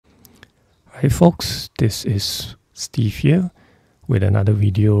Hi folks, this is Steve here with another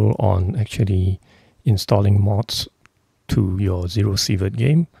video on actually installing mods to your ZeroSievert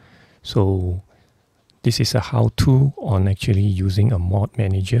game. So this is a how-to on actually using a mod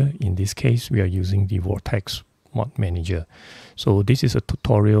manager. In this case, we are using the Vortex mod manager. So this is a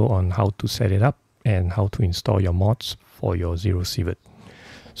tutorial on how to set it up and how to install your mods for your ZeroSievert.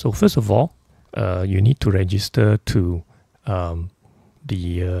 So first of all, you need to register to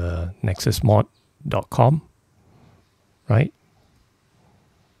the nexusmod.com, right?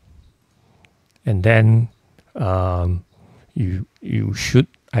 And then you should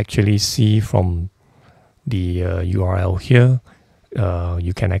actually see from the URL here,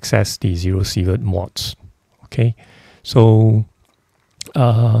 you can access the ZeroSievert mods. Okay, so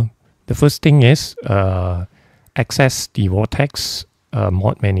the first thing is access the Vortex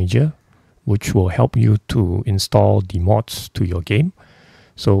mod manager, which will help you to install the mods to your game.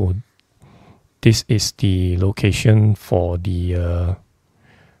 So this is the location for the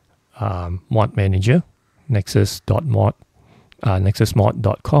mod manager, nexusmod.com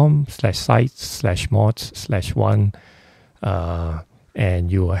 /sites/mods/1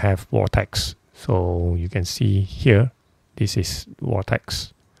 and you will have Vortex. So you can see here, this is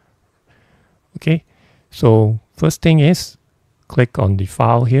Vortex. Okay, so first thing is click on the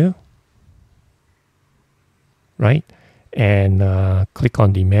file here, right? And click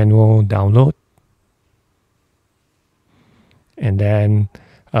on the manual download. And then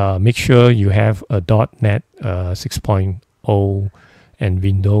make sure you have a .NET 6.0 and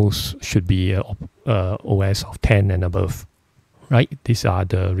Windows should be OS of 10 and above, right? These are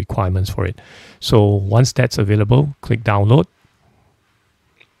the requirements for it. So once that's available, click download.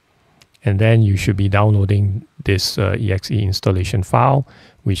 And then you should be downloading this exe installation file,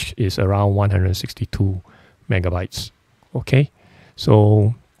 which is around 162 megabytes. Okay,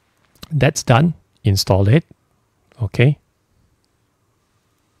 so that's done. Install it. Okay,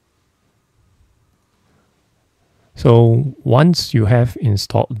 so once you have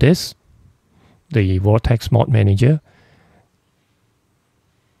installed this, the Vortex mod manager,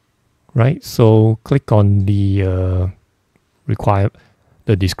 right? So click on the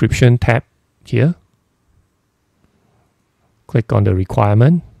the description tab here. Click on the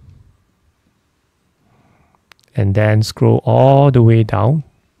requirement. And then scroll all the way down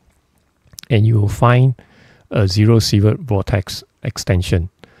and you will find a ZeroSievert Vortex extension.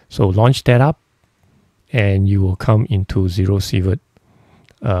 So launch that up and you will come into ZeroSievert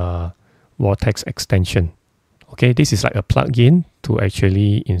Vortex extension. Okay, this is like a plugin to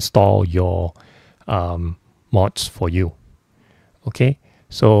actually install your mods for you. Okay,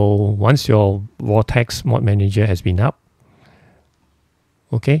 so once your Vortex mod manager has been up,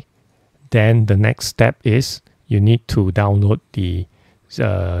 okay, then the next step is you need to download the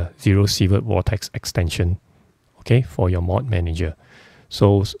ZeroSievert Vortex extension, okay, for your mod manager.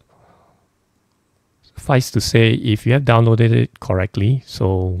 So suffice to say, if you have downloaded it correctly,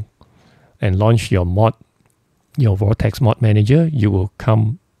 so and launch your Vortex mod manager, you will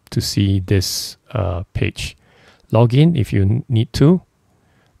come to see this page. Login if you need to.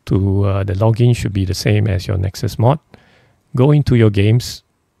 The login should be the same as your Nexus mod. Go into your games,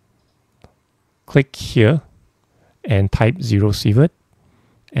 click here, and type ZeroSievert,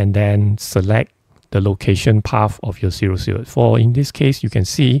 and then select the location path of your ZeroSievert. For in this case, you can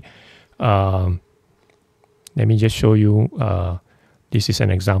see, let me just show you, this is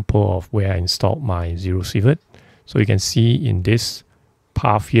an example of where I installed my ZeroSievert. So you can see in this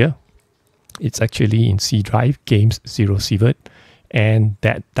path here, it's actually in C drive, games ZeroSievert, and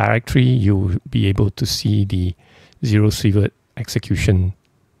that directory you'll be able to see the ZeroSievert execution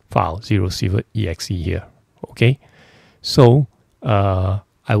file, ZeroSievert.exe here. Okay, so I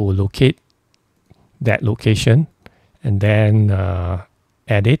will locate that location and then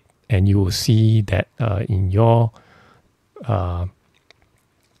add it, and you will see that in your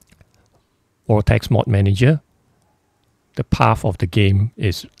Vortex mod manager, the path of the game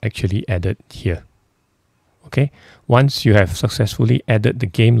is actually added here. Okay, once you have successfully added the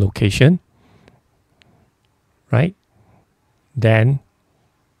game location, right, then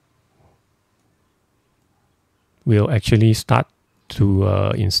we'll actually start to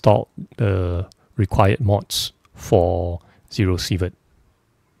install the required mods for ZeroSievert.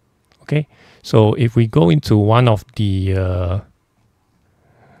 Okay, so if we go into one of the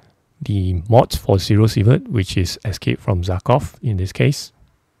mods for ZeroSievert, which is Escape from Zarkov in this case.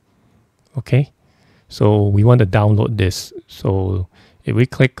 Okay, so we want to download this. So if we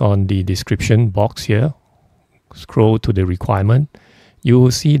click on the description box here, scroll to the requirement, you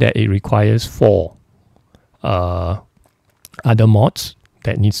will see that it requires 4 other mods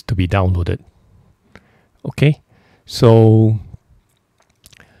that needs to be downloaded. Okay, so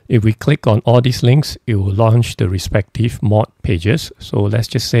if we click on all these links, it will launch the respective mod pages. So let's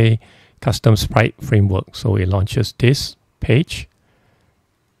just say custom sprite framework. So it launches this page.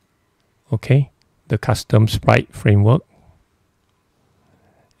 Okay, the custom sprite framework.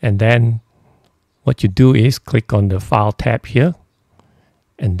 And then what you do is click on the file tab here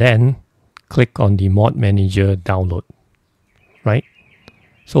and then click on the mod manager download, right?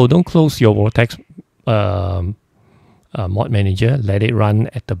 So don't close your Vortex mod manager, let it run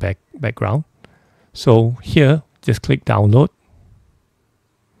at the background. So here, just click download,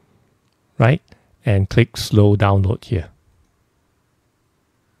 right? And click slow download here.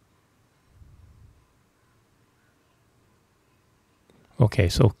 Okay,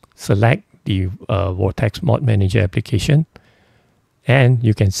 so select the Vortex Mod Manager application, and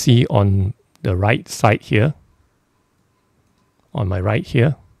you can see on the right side here, on my right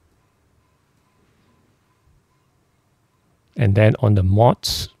here, and then on the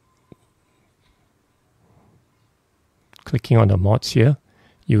mods, clicking on the mods here,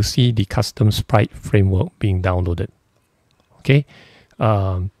 you see the custom sprite framework being downloaded. Okay,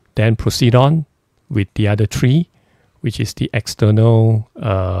 then proceed on with the other three, which is the external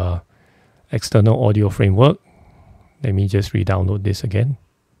audio framework. Let me just re-download this again.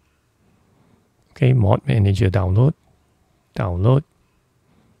 Okay, mod manager download,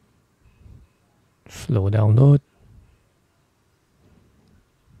 slow download,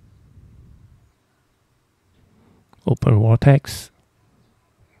 open Vortex,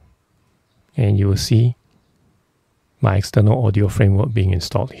 and you will see my external audio framework being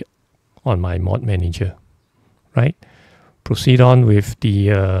installed here on my mod manager, right? Proceed on with the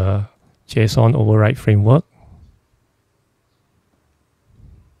JSON override framework.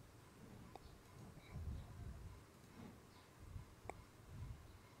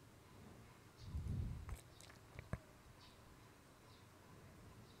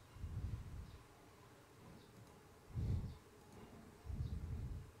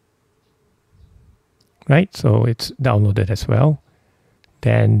 Right, so it's downloaded as well.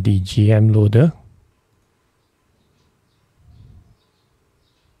 Then the GMLoader.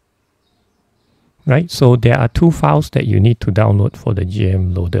 Right, so there are two files that you need to download for the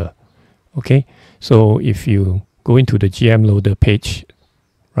GMLoader. Okay, so if you go into the GMLoader page,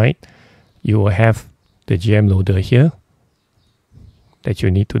 right, you will have the GMLoader here that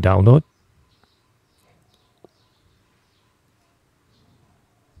you need to download.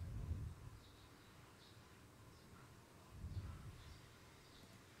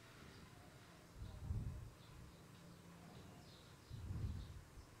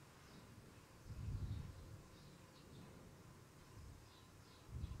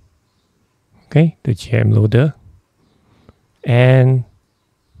 Okay, the GMLoader, and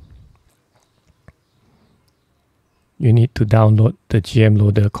you need to download the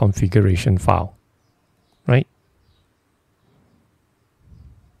GMLoader configuration file, right?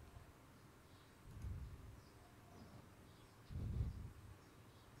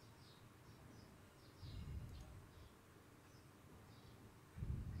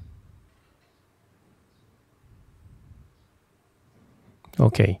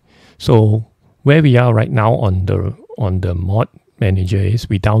 Okay, so where we are right now on the mod manager is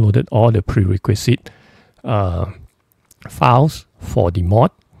we downloaded all the prerequisite files for the mod,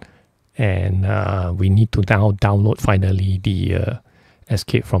 and we need to now download finally the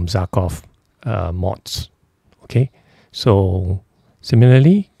Escape from Zarkov mods. Okay, so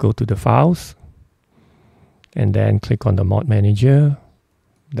similarly, go to the files and then click on the mod manager,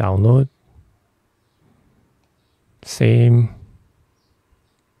 download, same.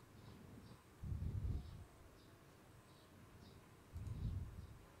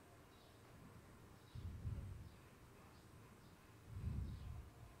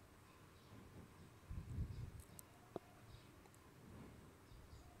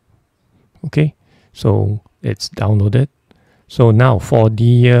 Okay, so it's downloaded. So now for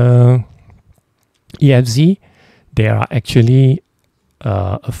the EFZ, there are actually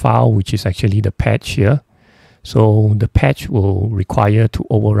a file which is actually the patch here. So the patch will require to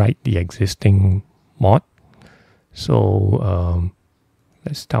overwrite the existing mod. So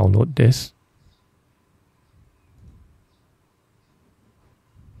let's download this.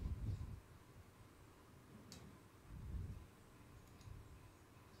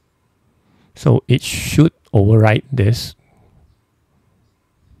 So it should overwrite this.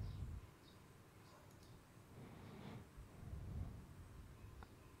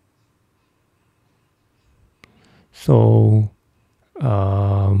 So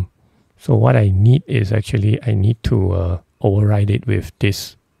what I need is actually I need to override it with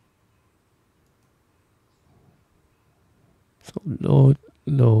this. So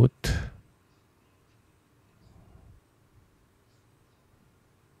load.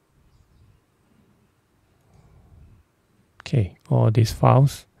 Okay, all these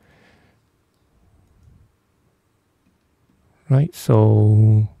files. Right,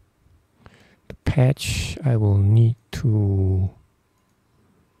 so the patch I will need to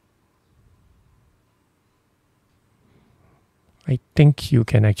I think you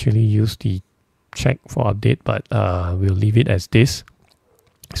can actually use the check for update, but we'll leave it as this.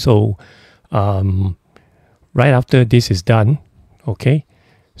 So right after this is done, okay,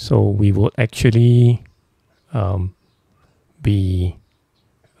 so we will actually we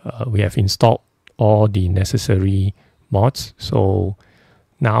have installed all the necessary mods. So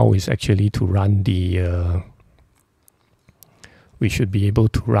now is actually to run the we should be able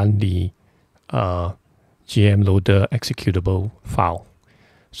to run the GMLoader executable file.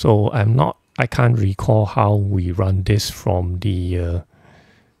 So I can't recall how we run this from the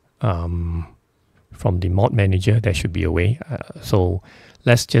mod manager. There should be a way. So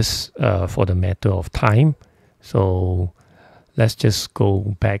let's just for the matter of time, so let's just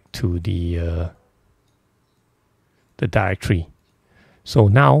go back to the directory. So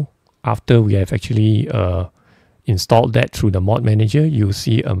now after we have actually installed that through the mod manager, you'll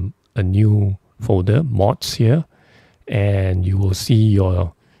see a new folder, mods here, and you will see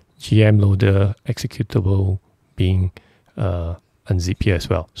your GMLoader executable being unzipped here as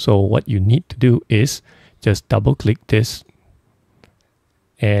well. So what you need to do is just double click this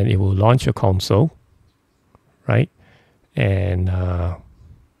and it will launch a console, right? And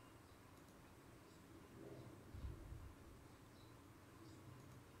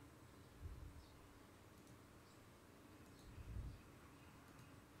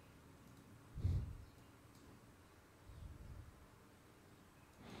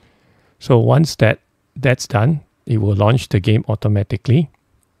so once that's done, it will launch the game automatically,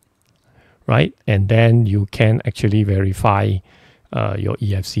 right? And then you can actually verify your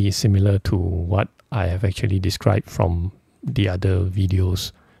EFC similar to what I have actually described from the other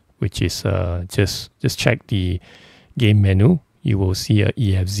videos, which is just check the game menu. You will see a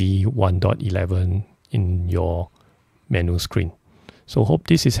EFZ 1.11 in your menu screen. So hope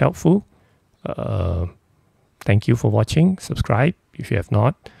this is helpful. Thank you for watching. Subscribe if you have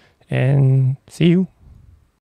not, and see you.